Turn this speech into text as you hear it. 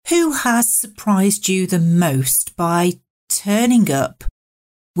Who has surprised you the most by turning up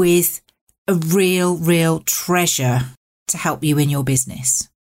with a real treasure to help you in your business?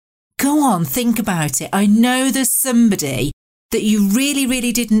 Go on, think about it. I know there's somebody that you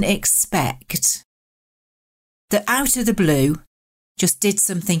really didn't expect that out of the blue just did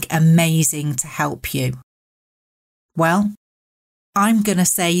something amazing to help you. Well, I'm going to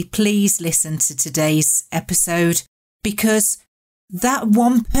say please listen to today's episode, because that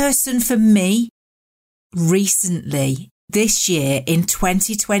one person for me recently, this year in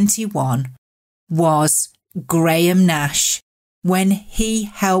 2021, was Graham Nash, when he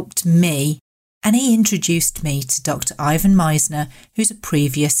helped me and he introduced me to Dr. Ivan Meisner, who's a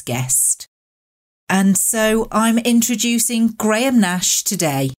previous guest. And so I'm introducing Graham Nash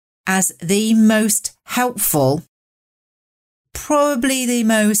today as the most helpful, probably the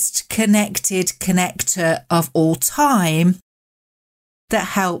most connected connector of all time that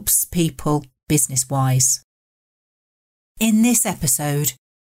helps people business-wise. In this episode,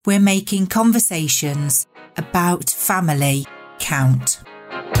 we're making conversations about family count.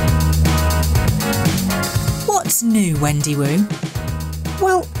 What's new, Wendy Woo?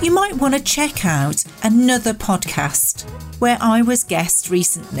 Well, you might want to check out another podcast where I was guest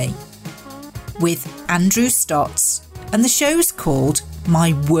recently with Andrew Stotts, and the show's called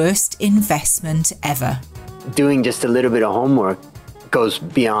My Worst Investment Ever. Doing just a little bit of homework goes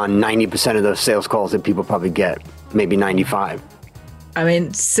beyond 90% of those sales calls that people probably get, maybe 95. I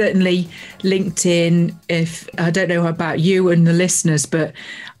mean, certainly LinkedIn, if I don't know about you and the listeners, but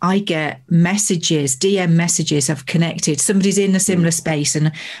I get messages, DM messages. I've connected. Somebody's in a similar space.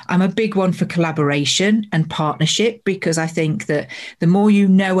 And I'm a big one for collaboration and partnership, because I think that the more you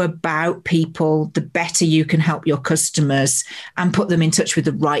know about people, the better you can help your customers and put them in touch with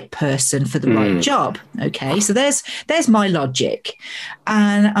the right person for the right job. Okay, so there's my logic.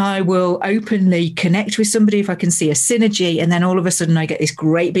 And I will openly connect with somebody if I can see a synergy. And then all of a sudden I get this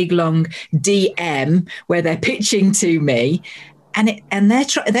great big long DM where they're pitching to me. And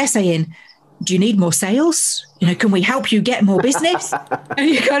they're saying, do you need more sales? You know, can we help you get more business? And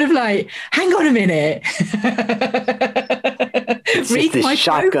you're kind of like, hang on a minute. It's just this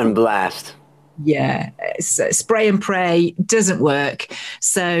shotgun blast. Yeah, spray and pray doesn't work.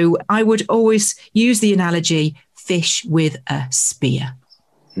 So I would always use the analogy, fish with a spear.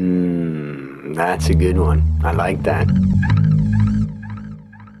 That's a good one. I like that.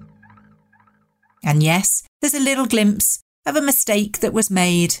 And yes, there's a little glimpse of a mistake that was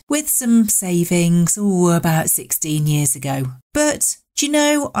made with some savings about 16 years ago. But do you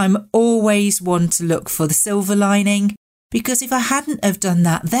know, I'm always one to look for the silver lining, because if I hadn't have done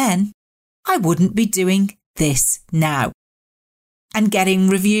that then, I wouldn't be doing this now. And getting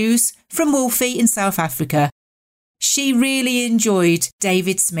reviews from Wolfie in South Africa. She really enjoyed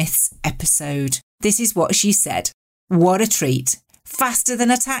David Smith's episode. This is what she said. What a treat. Faster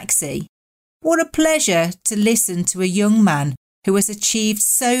than a taxi. What a pleasure to listen to a young man who has achieved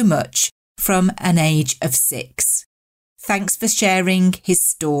so much from an age of 6. Thanks for sharing his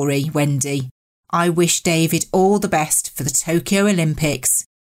story, Wendy. I wish David all the best for the Tokyo Olympics.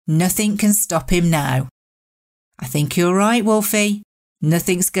 Nothing can stop him now. I think you're right, Wolfie.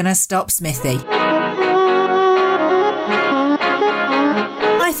 Nothing's going to stop Smithy.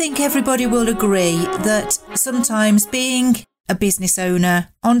 I think everybody will agree that sometimes being a business owner,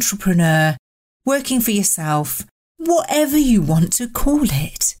 entrepreneur, working for yourself, whatever you want to call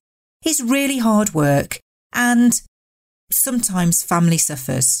it, is really hard work, and sometimes family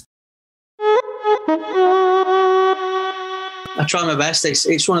suffers. I try my best.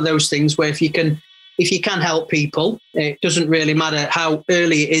 It's one of those things where if you can help people, it doesn't really matter how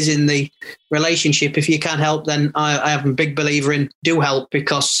early it is in the relationship. If you can help, then I am a big believer in do help,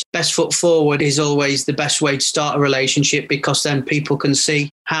 because best foot forward is always the best way to start a relationship, because then people can see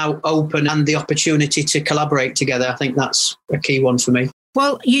how open and the opportunity to collaborate together. I think that's a key one for me.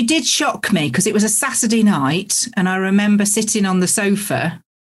 Well, you did shock me, because it was a Saturday night and I remember sitting on the sofa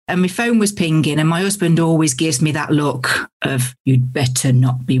and my phone was pinging, and my husband always gives me that look of, you'd better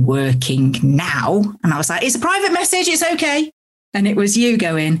not be working now. And I was like, it's a private message, it's okay. And it was you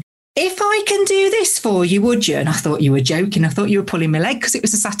going, if I can do this for you, would you? And I thought you were joking. I thought you were pulling my leg because it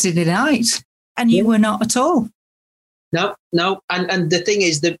was a Saturday night, and you were not at all. No. And the thing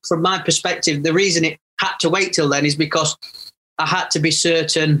is that from my perspective, the reason it had to wait till then is because I had to be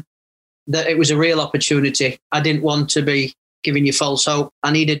certain that it was a real opportunity. I didn't want to be giving you false hope.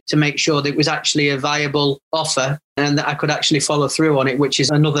 I needed to make sure that it was actually a viable offer and that I could actually follow through on it, which is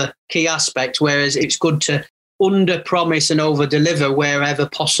another key aspect. Whereas it's good to under promise and over deliver wherever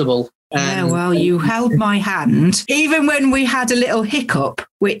possible. Yeah, well, you held my hand, even when we had a little hiccup,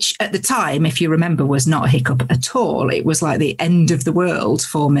 which at the time, if you remember, was not a hiccup at all. It was like the end of the world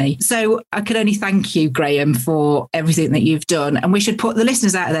for me. So I can only thank you, Graham, for everything that you've done. And we should put the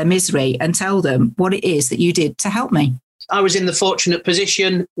listeners out of their misery and tell them what it is that you did to help me. I was in the fortunate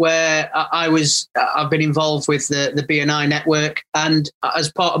position where I've been involved with the BNI network. And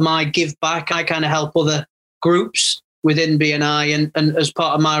as part of my give back, I kind of help other groups within BNI. And as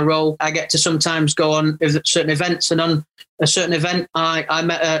part of my role, I get to sometimes go on certain events. And on a certain event, I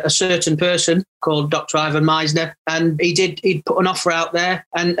met a certain person called Dr. Ivan Meisner. And he'd put an offer out there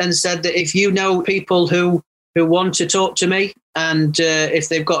and said that if you know people who want to talk to me, and if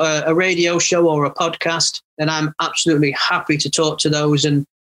they've got a radio show or a podcast, then I'm absolutely happy to talk to those and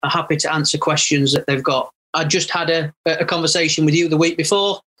are happy to answer questions that they've got. I just had a conversation with you the week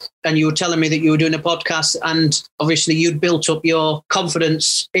before, and you were telling me that you were doing a podcast, and obviously you'd built up your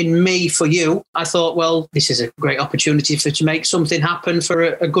confidence in me for you. I thought, well, this is a great opportunity to make something happen for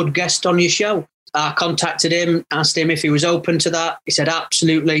a good guest on your show. I contacted him, asked him if he was open to that. He said,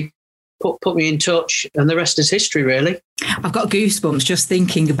 absolutely. Put me in touch, and the rest is history, really. I've got goosebumps just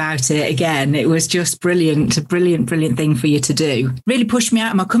thinking about it again. It was just brilliant, a brilliant thing for you to do. Really pushed me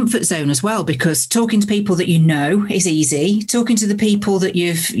out of my comfort zone as well, because talking to people that you know is easy. Talking to the people that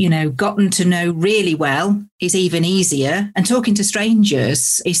you've, gotten to know really well is even easier. And talking to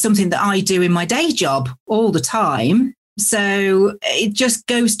strangers is something that I do in my day job all the time. So it just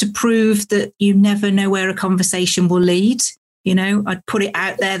goes to prove that you never know where a conversation will lead. I'd put it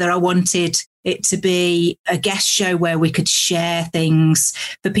out there that I wanted it to be a guest show where we could share things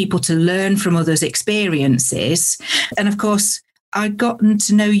for people to learn from others' experiences. And of course, I'd gotten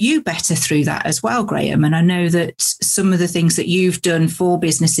to know you better through that as well, Graham. And I know that some of the things that you've done for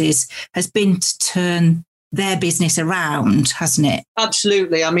businesses has been to turn their business around, hasn't it?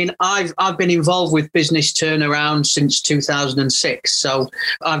 Absolutely. I mean, I've been involved with business turnaround since 2006. So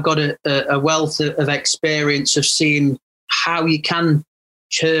I've got a wealth of experience of seeing how you can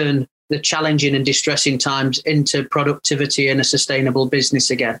turn the challenging and distressing times into productivity and a sustainable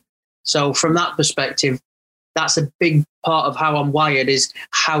business again. So from that perspective, that's a big part of how I'm wired, is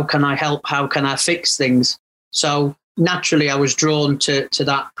how can I help? How can I fix things? So naturally, I was drawn to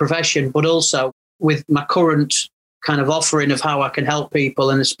that profession, but also with my current kind of offering of how I can help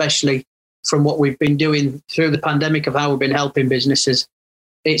people, and especially from what we've been doing through the pandemic of how we've been helping businesses,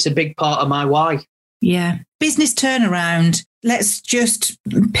 it's a big part of my why. Yeah. Business turnaround. Let's just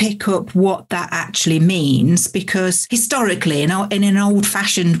pick up what that actually means, because historically, in an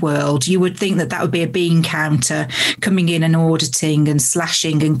old-fashioned world, you would think that would be a bean counter coming in and auditing and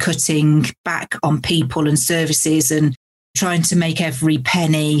slashing and cutting back on people and services and trying to make every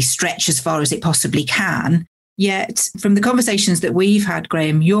penny stretch as far as it possibly can. Yet, from the conversations that we've had,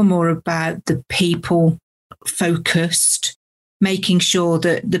 Graham, you're more about the people focused, making sure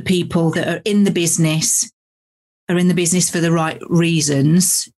that the people that are in the business for the right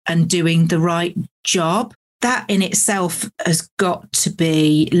reasons and doing the right job. That in itself has got to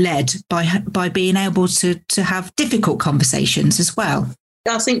be led by being able to have difficult conversations as well.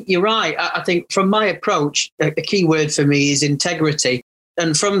 I think you're right. I think from my approach, a key word for me is integrity.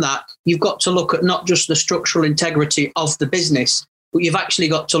 And from that, you've got to look at not just the structural integrity of the business, but you've actually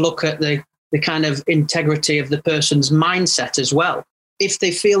got to look at the kind of integrity of the person's mindset as well. If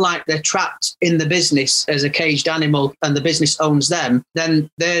they feel like they're trapped in the business as a caged animal and the business owns them, then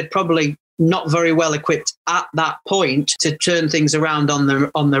they're probably not very well equipped at that point to turn things around on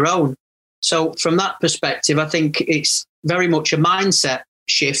their own. So from that perspective, I think it's very much a mindset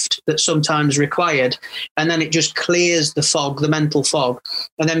shift that's sometimes required. And then it just clears the fog, the mental fog.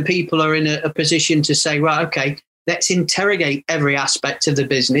 And then people are in a position to say, right, okay, let's interrogate every aspect of the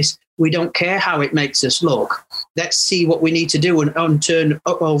business. We don't care how it makes us look. Let's see what we need to do and turn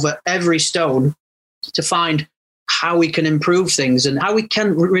over every stone to find how we can improve things and how we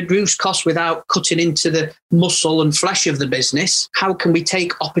can reduce costs without cutting into the muscle and flesh of the business. How can we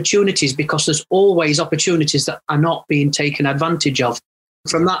take opportunities? Because there's always opportunities that are not being taken advantage of.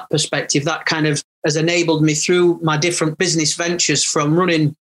 From that perspective, that kind of has enabled me through my different business ventures, from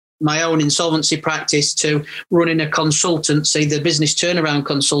running my own insolvency practice to running a consultancy, the business turnaround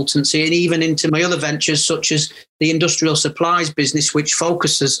consultancy, and even into my other ventures, such as the industrial supplies business, which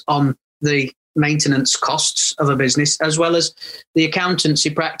focuses on the maintenance costs of a business, as well as the accountancy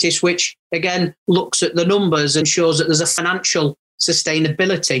practice, which again looks at the numbers and shows that there's a financial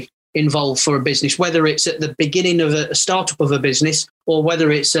sustainability involved for a business, whether it's at the beginning of a startup of a business, or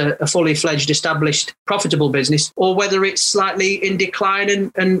whether it's a fully fledged, established, profitable business, or whether it's slightly in decline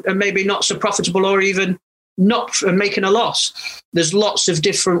and maybe not so profitable, or even not making a loss. There's lots of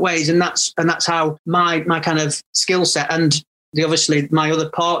different ways, and that's how my kind of skill set and obviously my other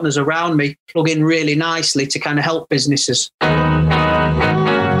partners around me plug in really nicely to kind of help businesses.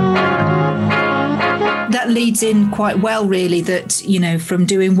 That leads in quite well, really, that, you know, from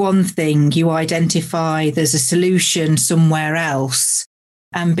doing one thing, you identify there's a solution somewhere else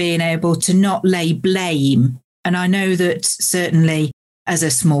and being able to not lay blame. And I know that certainly as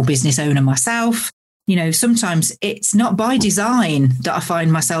a small business owner myself, you know, sometimes it's not by design that I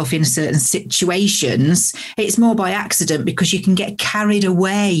find myself in certain situations. It's more by accident, because you can get carried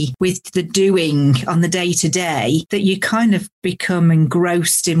away with the doing on the day to day that you kind of become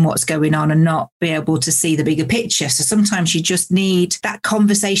engrossed in what's going on and not be able to see the bigger picture. So sometimes you just need that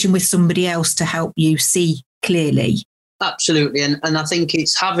conversation with somebody else to help you see clearly. Absolutely. And I think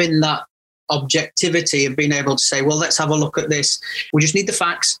it's having that objectivity of being able to say, well, let's have a look at this. We just need the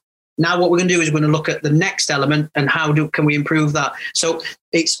facts. Now what we're going to do is we're going to look at the next element and can we improve that? So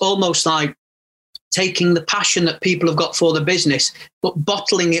it's almost like taking the passion that people have got for the business, but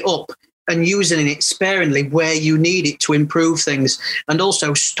bottling it up and using it sparingly where you need it to improve things, and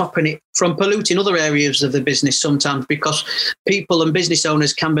also stopping it from polluting other areas of the business sometimes, because people and business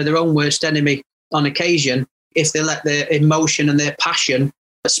owners can be their own worst enemy on occasion if they let their emotion and their passion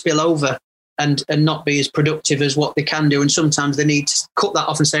spill over and not be as productive as what they can do. And sometimes they need to cut that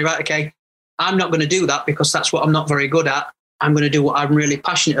off and say, right, okay, I'm not going to do that because that's what I'm not very good at. I'm going to do what I'm really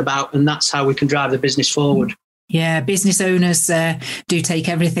passionate about. And that's how we can drive the business forward. Yeah, business owners do take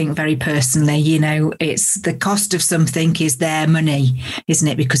everything very personally. You know, it's the cost of something is their money, isn't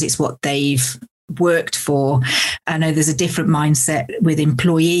it? Because it's what they've worked for. I know there's a different mindset with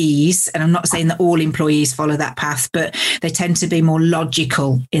employees, and I'm not saying that all employees follow that path, but they tend to be more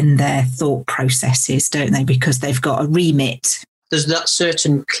logical in their thought processes, don't they? Because they've got a remit. There's that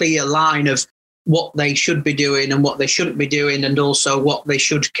certain clear line of what they should be doing and what they shouldn't be doing, and also what they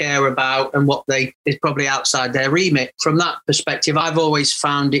should care about and what is probably outside their remit. From that perspective, I've always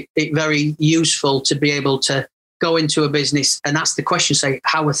found it very useful to be able to go into a business and ask the question, say,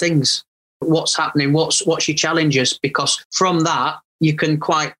 how are things? What's happening? What's your challenges? Because from that, you can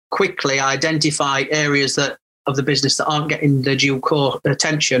quite quickly identify areas of the business that aren't getting the due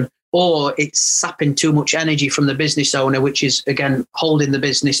attention, or it's sapping too much energy from the business owner, which is, again, holding the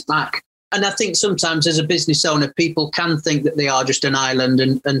business back. And I think sometimes as a business owner, people can think that they are just an island.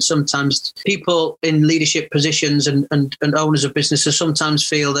 And sometimes people in leadership positions and owners of businesses sometimes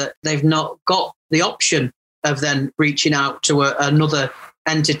feel that they've not got the option of then reaching out to another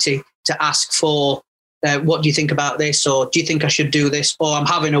entity to ask for, what do you think about this? Or do you think I should do this? Or I'm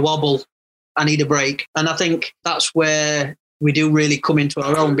having a wobble, I need a break. And I think that's where we do really come into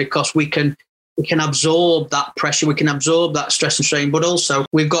our own, because we can absorb that pressure, we can absorb that stress and strain, but also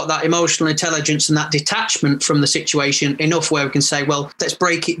we've got that emotional intelligence and that detachment from the situation enough where we can say, well, let's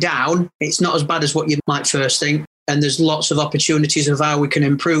break it down. It's not as bad as what you might first think. And there's lots of opportunities of how we can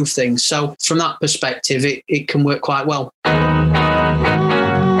improve things. So from that perspective, it can work quite well.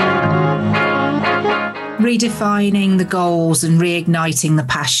 Redefining the goals and reigniting the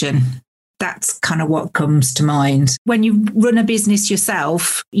passion. That's kind of what comes to mind. When you run a business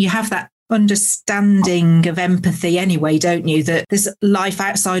yourself, you have that understanding of empathy anyway, don't you? That there's life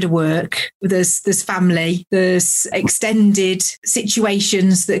outside of work, there's family, there's extended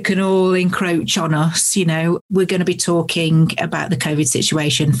situations that can all encroach on us. You know, we're going to be talking about the COVID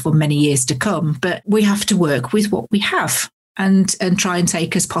situation for many years to come, but we have to work with what we have and try and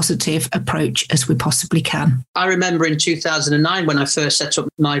take as positive approach as we possibly can. I remember in 2009, when I first set up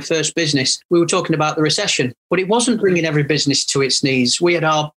my first business, we were talking about the recession, but it wasn't bringing every business to its knees. We had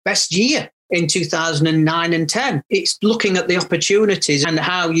our best year in 2009 and 10. It's looking at the opportunities and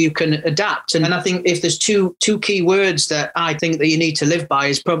how you can adapt. And I think if there's two key words that I think that you need to live by,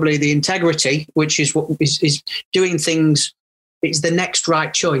 is probably the integrity, which is what is doing things. It's the next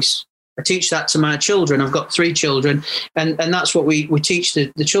right choice. I teach that to my children. I've got 3 children, and that's what we teach the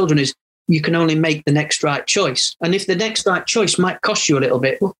children is you can only make the next right choice. And if the next right choice might cost you a little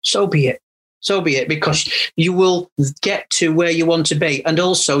bit, well, so be it. So be it, because you will get to where you want to be. And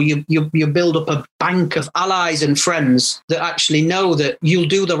also you build up a bank of allies and friends that actually know that you'll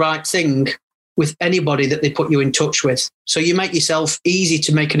do the right thing with anybody that they put you in touch with. So you make yourself easy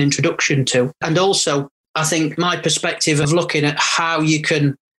to make an introduction to. And also, I think my perspective of looking at how you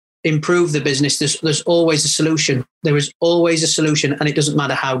can improve the business, there's always a solution. There is always a solution, and it doesn't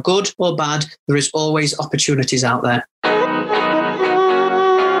matter how good or bad, there is always opportunities out there. I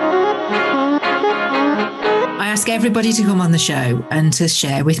ask everybody to come on the show and to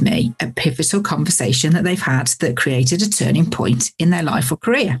share with me a pivotal conversation that they've had that created a turning point in their life or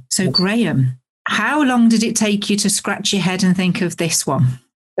career. So Graham, How long did it take you to scratch your head and think of this one?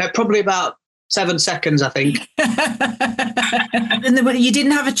 Probably about 7 seconds, I think. And you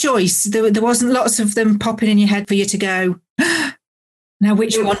didn't have a choice. There wasn't lots of them popping in your head for you to go, now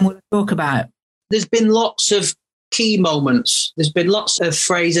which one will I talk about? There's been lots of key moments. There's been lots of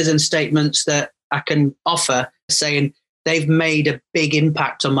phrases and statements that I can offer saying they've made a big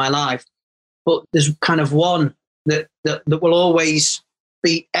impact on my life. But there's kind of one that will always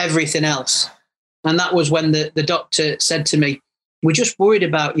beat everything else. And that was when the doctor said to me, "We're just worried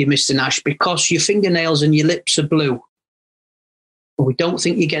about you, Mr. Nash, because your fingernails and your lips are blue. But we don't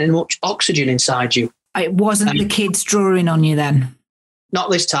think you're getting much oxygen inside you." It wasn't the kids drawing on you then? Not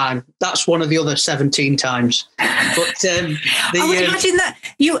this time. That's one of the other 17 times. But I would imagine that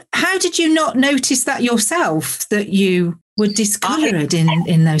how did you not notice that yourself, that you were discoloured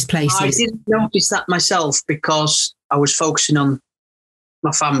in those places? I didn't notice that myself because I was focusing on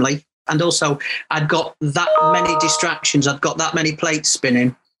my family. And also I'd got that many distractions. I'd got that many plates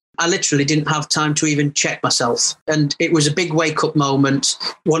spinning. I literally didn't have time to even check myself. And it was a big wake-up moment.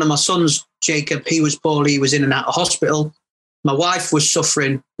 One of my sons, Jacob, he was poorly. He was in and out of hospital. My wife was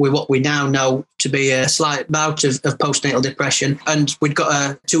suffering with what we now know to be a slight bout of postnatal depression. And we'd got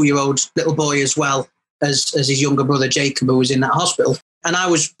a 2-year-old little boy as well as his younger brother, Jacob, who was in that hospital. And I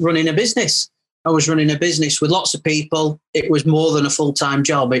was running a business. I was running a business with lots of people. It was more than a full-time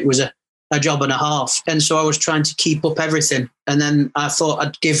job. It was a job and a half. And so I was trying to keep up everything. And then I thought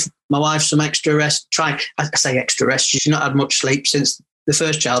I'd give my wife some extra rest. I say extra rest. She's not had much sleep since the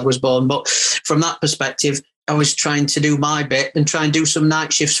first child was born. But from that perspective, I was trying to do my bit and try and do some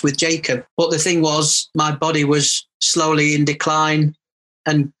night shifts with Jacob. But the thing was, my body was slowly in decline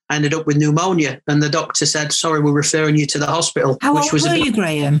and I ended up with pneumonia. And the doctor said, "Sorry, we're referring you to the hospital." How old were you,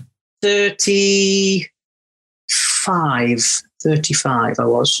 Graham? 35 I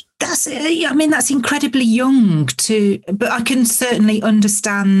was. That's incredibly young but I can certainly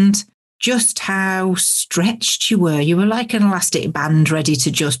understand just how stretched you were. You were like an elastic band ready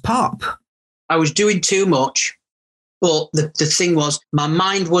to just pop. I was doing too much, but the thing was, my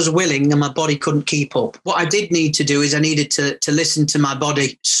mind was willing and my body couldn't keep up. What I did need to do is I needed to listen to my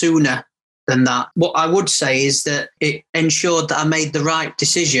body sooner than that. What I would say is that it ensured that I made the right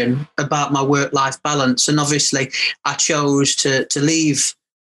decision about my work-life balance. And obviously, I chose to leave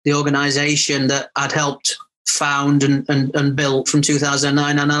the organisation that I'd helped found and built from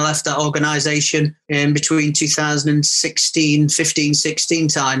 2009. And I left that organisation in between 2016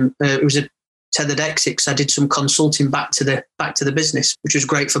 time. It was a tethered exit because I did some consulting back to the business, which was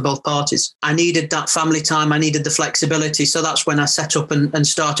great for both parties. I needed that family time. I needed the flexibility. So that's when I set up and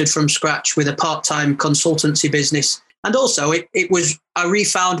started from scratch with a part-time consultancy business. And also I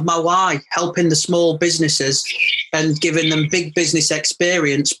refound my why, helping the small businesses and giving them big business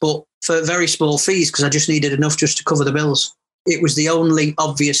experience, but for very small fees, because I just needed enough just to cover the bills. It was the only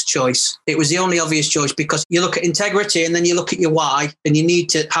obvious choice. It was the only obvious choice because you look at integrity and then you look at your why, and you need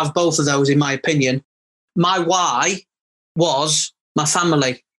to have both of those, in my opinion. My why was my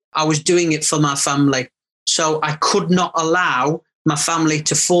family. I was doing it for my family. So I could not allow my family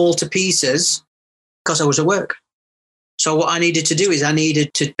to fall to pieces because I was at work. So what I needed to do is I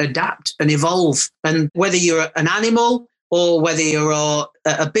needed to adapt and evolve. And whether you're an animal or whether you're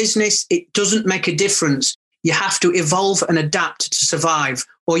a business, it doesn't make a difference. You have to evolve and adapt to survive,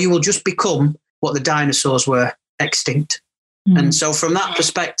 or you will just become what the dinosaurs were, extinct. Mm. And so from that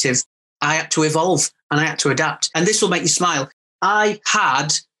perspective, I had to evolve and I had to adapt. And this will make you smile. I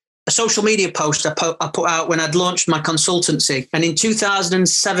had a social media post I put out when I'd launched my consultancy. And in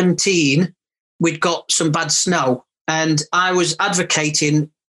 2017, we'd got some bad snow. And I was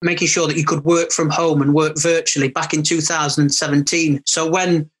advocating making sure that you could work from home and work virtually back in 2017. So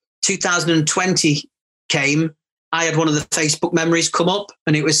when 2020 came, I had one of the Facebook memories come up,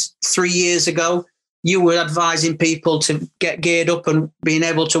 and it was 3 years ago. You were advising people to get geared up and being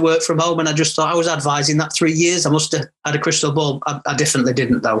able to work from home. And I just thought I was advising that 3 years. I must have had a crystal ball. I definitely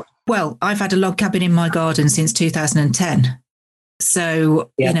didn't, though. Well, I've had a log cabin in my garden since 2010.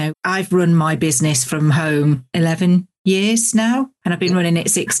 So, I've run my business from home 11 years now, and I've been running it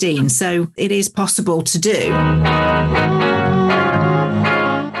 16. So it is possible to do.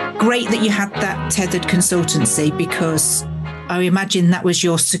 Great that you had that tethered consultancy, because I imagine that was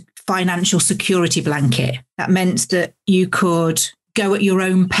your financial security blanket. That meant that you could go at your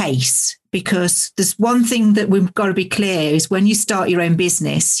own pace, because there's one thing that we've got to be clear is when you start your own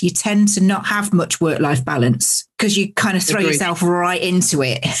business, you tend to not have much work-life balance because you kind of throw yourself right into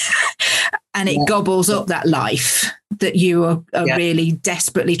it and it gobbles up that life that you are really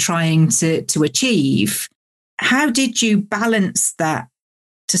desperately trying to achieve. How did you balance that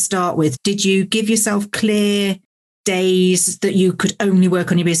to start with? Did you give yourself clear days that you could only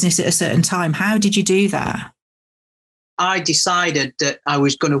work on your business at a certain time? How did you do that? I decided that I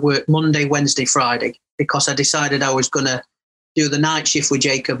was going to work Monday, Wednesday, Friday, because I decided I was going to do the night shift with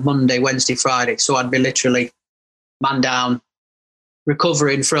Jacob Monday, Wednesday, Friday. So I'd be literally man down,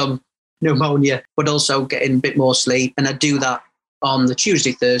 recovering from pneumonia, but also getting a bit more sleep. And I'd do that on the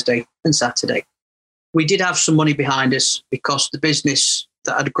Tuesday, Thursday and Saturday. We did have some money behind us because the business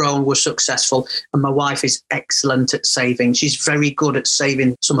that had grown was successful, and my wife is excellent at saving. She's very good at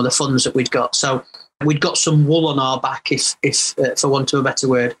saving some of the funds that we'd got. So we'd got some wool on our back, if for want of a better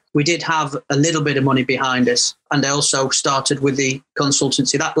word. We did have a little bit of money behind us, and I also started with the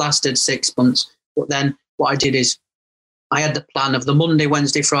consultancy. That lasted 6 months. But then what I did is I had the plan of the Monday,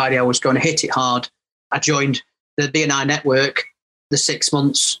 Wednesday, Friday, I was going to hit it hard. I joined the BNI network the 6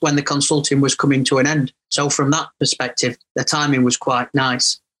 months when the consulting was coming to an end. So from that perspective, the timing was quite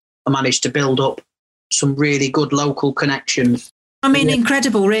nice. I managed to build up some really good local connections. I mean,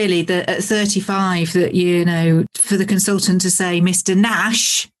 incredible, really, that at 35, that, you know, for the consultant to say, Mr.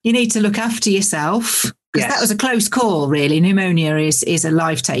 Nash, you need to look after yourself. Because that was a close call, really. Pneumonia is a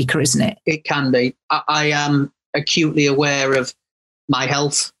life taker, isn't it? It can be. I am acutely aware of my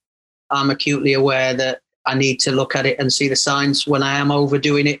health. I'm acutely aware that I need to look at it and see the signs when I am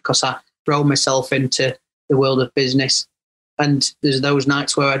overdoing it, because I throw myself into the world of business. And there's those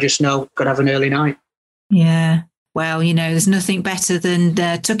nights where I just know I've got to have an early night. Yeah. Well, you know, there's nothing better than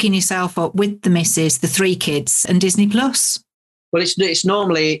tucking yourself up with the missus, the 3 kids, and Disney Plus. Well, it's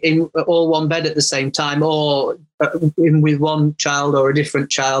normally in all one bed at the same time, or with one child or a different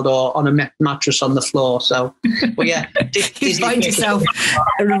child, or on a mattress on the floor. So, but yeah. You find yourself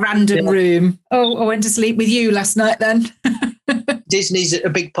a random room. Oh, I went to sleep with you last night then. Disney's a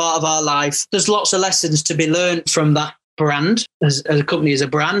big part of our life. There's lots of lessons to be learned from that brand, as a company, as a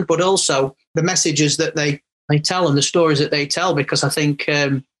brand, but also the messages that they tell and the stories that they tell, because I think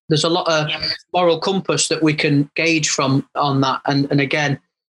there's a lot of moral compass that we can gauge from on that. And again,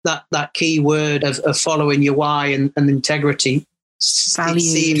 that key word of following your why and integrity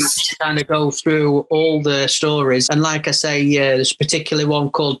seems to kind of go through all the stories. And like I say, there's particularly one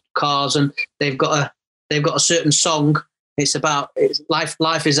called Cars, and they've got a certain song. It's about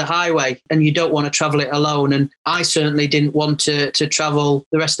life is a highway, and you don't want to travel it alone. And I certainly didn't want to travel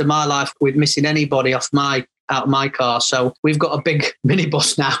the rest of my life with missing anybody out of my car. So we've got a big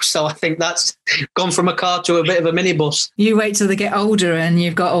minibus now. So I think that's gone from a car to a bit of a minibus. You wait till they get older and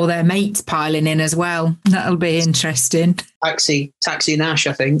you've got all their mates piling in as well. That'll be interesting. Taxi Nash,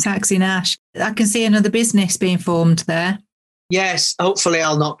 I think. Taxi Nash. I can see another business being formed there. Yes, hopefully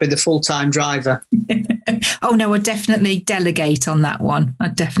I'll not be the full-time driver. Oh, no, I'd definitely delegate on that one.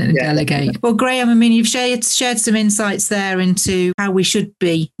 I'd definitely delegate. Well, Graham, I mean, you've shared some insights there into how we should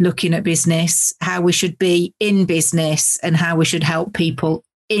be looking at business, how we should be in business, and how we should help people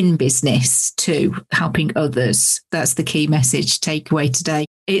in business too, helping others. That's the key message takeaway today.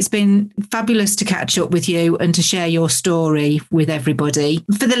 It's been fabulous to catch up with you and to share your story with everybody.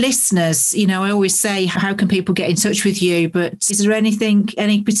 For the listeners, you know, I always say, how can people get in touch with you? But is there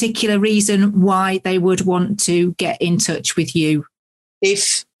any particular reason why they would want to get in touch with you?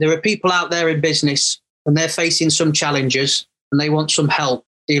 If there are people out there in business and they're facing some challenges and they want some help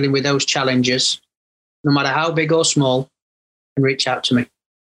dealing with those challenges, no matter how big or small, can reach out to me.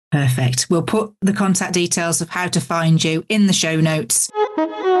 Perfect. We'll put the contact details of how to find you in the show notes.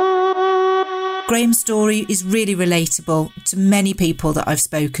 Graham's story is really relatable to many people that I've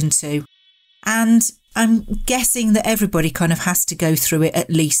spoken to. And I'm guessing that everybody kind of has to go through it at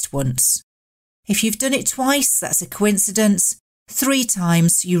least once. If you've done it twice, that's a coincidence. 3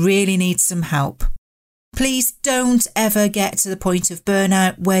 times, you really need some help. Please don't ever get to the point of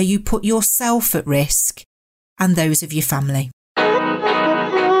burnout where you put yourself at risk and those of your family.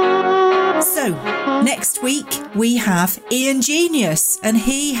 So, next week we have Ian Genius, and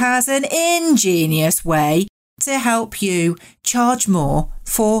he has an ingenious way to help you charge more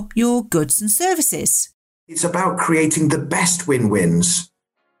for your goods and services. It's about creating the best win-wins.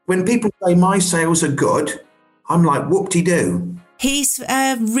 When people say my sales are good, I'm like, whoop-de-doo. He's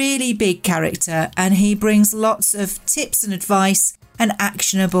a really big character, and he brings lots of tips and advice and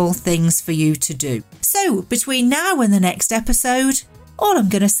actionable things for you to do. So, between now and the next episode, all I'm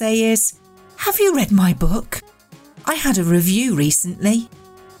going to say is, have you read my book? I had a review recently,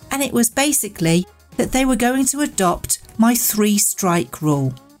 and it was basically that they were going to adopt my 3-strike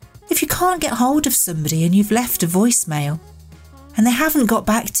rule. If you can't get hold of somebody and you've left a voicemail and they haven't got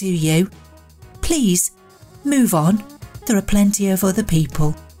back to you, please move on. There are plenty of other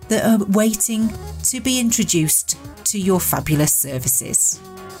people that are waiting to be introduced to your fabulous services.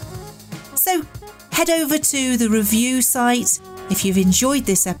 Head over to the review site if you've enjoyed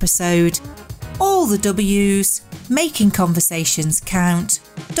this episode. All the W's, making conversations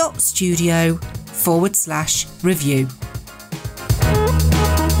count.studio/review.